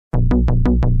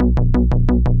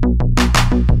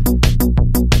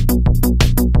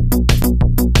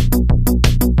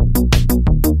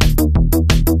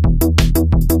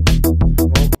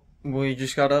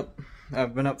just got up.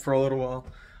 I've been up for a little while,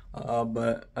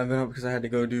 but I've been up because I had to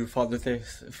go do Father's Day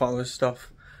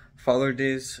stuff. Father's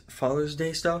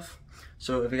Day stuff.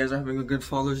 So if you guys are having a good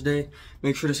Father's Day,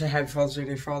 make sure to say Happy Father's Day to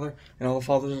your father, and all the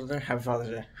fathers out there, Happy Father's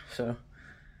Day. So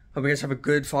hope you guys have a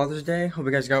good Father's Day. Hope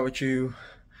you guys got what you.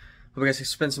 Hope you guys can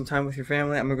spend some time with your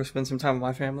family. I'm gonna go spend some time with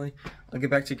my family. I'll get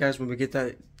back to you guys when we get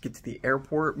to the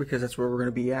airport, because that's where we're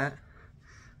gonna be at.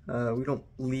 We don't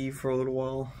leave for a little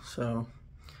while, so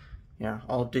yeah,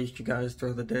 I'll update you guys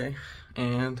throughout the day,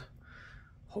 and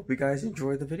hope you guys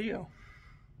enjoy the video.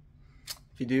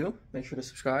 If you do, make sure to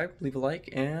subscribe, leave a like,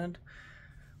 and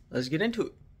let's get into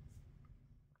it.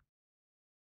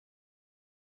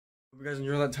 Hope you guys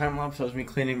enjoy that time lapse. That was me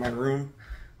cleaning my room.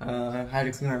 I had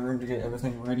to clean my room to get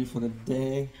everything ready for the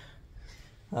day,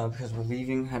 because we're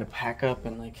leaving. I had to pack up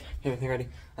and like get everything ready.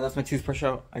 I left my toothbrush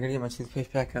out. I gotta get my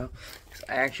toothpaste back out because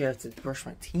I actually have to brush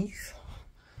my teeth.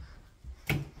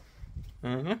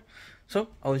 So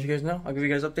I'll let you guys know. I'll give you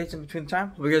guys updates in between the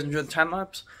time. Hope you guys enjoy the time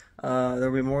lapse.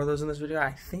 There'll be more of those in this video,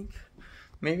 I think.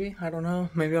 Maybe, I don't know.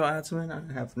 Maybe I'll add some in.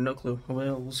 I have no clue.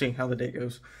 We'll see how the day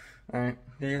goes. Alright.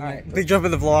 Big jump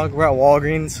in the vlog. We're at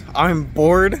Walgreens. I'm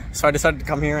bored, so I decided to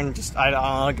come here and just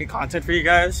get content for you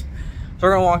guys. So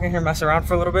we're gonna walk in here, mess around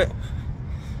for a little bit.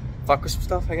 Fuck with some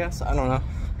stuff, I guess. I don't know.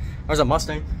 There's a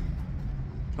Mustang.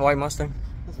 A white Mustang.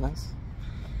 That's nice.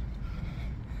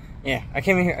 Yeah, I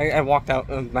came in here, I walked out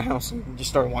of my house and just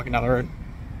started walking down the road.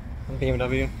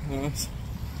 BMW. Yes.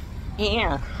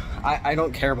 Yeah. I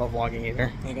don't care about vlogging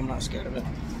either. Like, I'm not scared of it.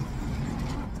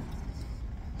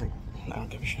 Like, I don't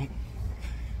give a shit.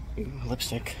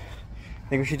 Lipstick. I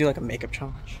think we should do like a makeup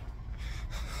challenge.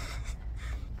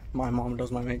 My mom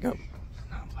does my makeup.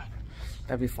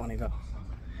 That'd be funny though.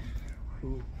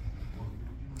 Ooh.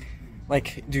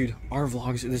 Like, dude,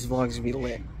 this vlog's gonna be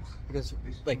lit. Because,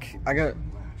 like, I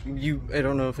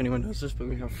don't know if anyone knows this, but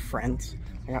we have friends.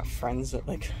 I got friends that,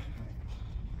 like,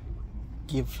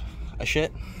 give a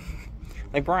shit.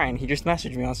 Like Brian, he just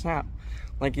messaged me on Snap.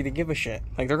 Like, they give a shit.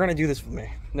 Like, they're gonna do this with me.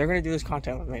 They're gonna do this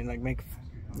content with me and,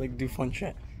 like, do fun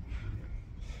shit.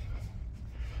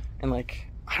 And, like,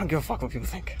 I don't give a fuck what people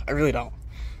think. I really don't.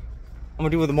 I'm gonna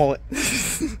do it with a mullet.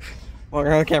 Well,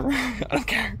 on the camera. I don't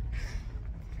care.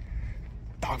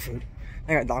 Dog food.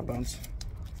 I got dog bones.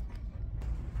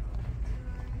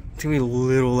 It's gonna be a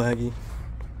little laggy.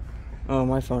 Oh,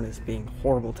 my phone is being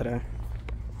horrible today.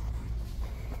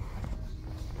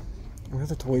 Where are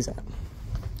the toys at?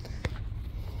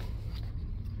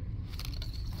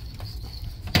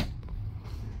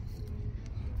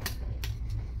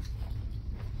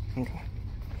 Okay.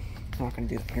 I'm not gonna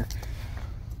do that here.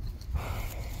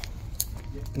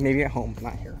 Maybe at home, but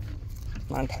not here.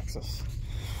 Not in Texas.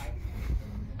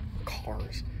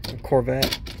 Cars. A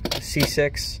Corvette. A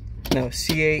C6. No,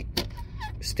 C8.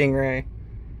 Stingray.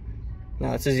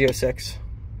 No, it's a Z06.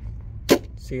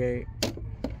 C8.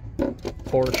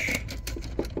 Porsche.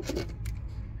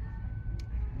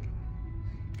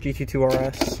 GT2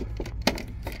 RS.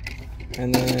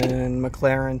 And then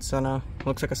McLaren Senna.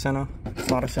 Looks like a Senna. It's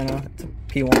not a Senna. It's a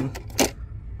P1.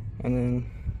 And then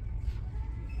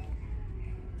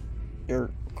they're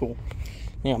cool.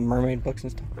 Yeah, mermaid books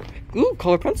and stuff. Ooh,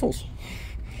 color pencils.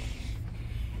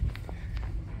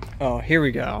 Oh, here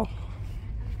we go.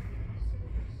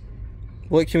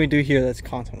 What can we do here that's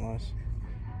content-wise?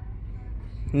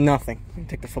 Nothing. We can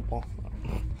take the football.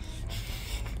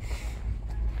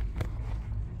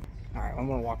 Alright, I'm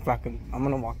gonna walk back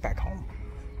home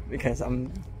because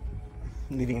I'm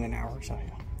leaving in an hour or so.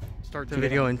 Yeah. Start the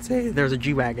video and say there's a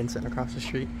G-Wagon sitting across the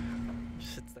street.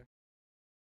 Just sits there.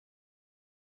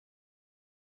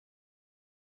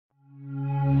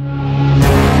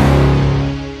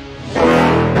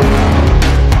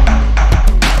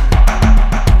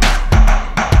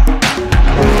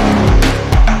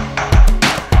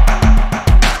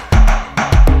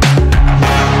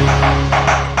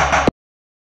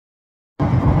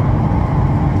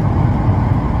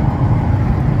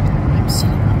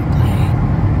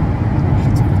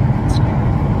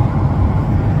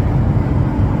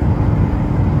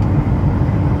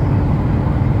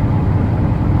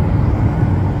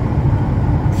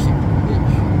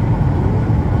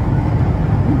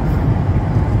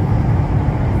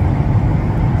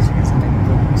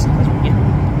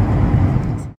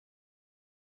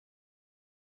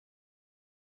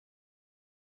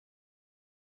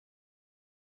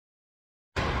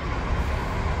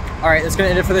 Alright, that's going to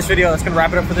end it for this video. That's going to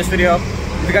wrap it up for this video.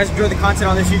 If you guys enjoyed the content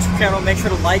on this YouTube channel, make sure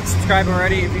to like, subscribe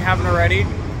already if you haven't already.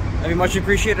 That'd be much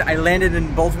appreciated. I landed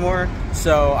in Baltimore,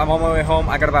 so I'm on my way home.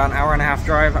 I got about an hour-and-a-half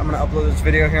drive. I'm gonna upload this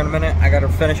video here in a minute. I gotta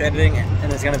finish editing,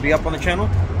 and it's gonna be up on the channel.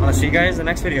 I wanna see you guys in the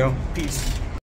next video. Peace.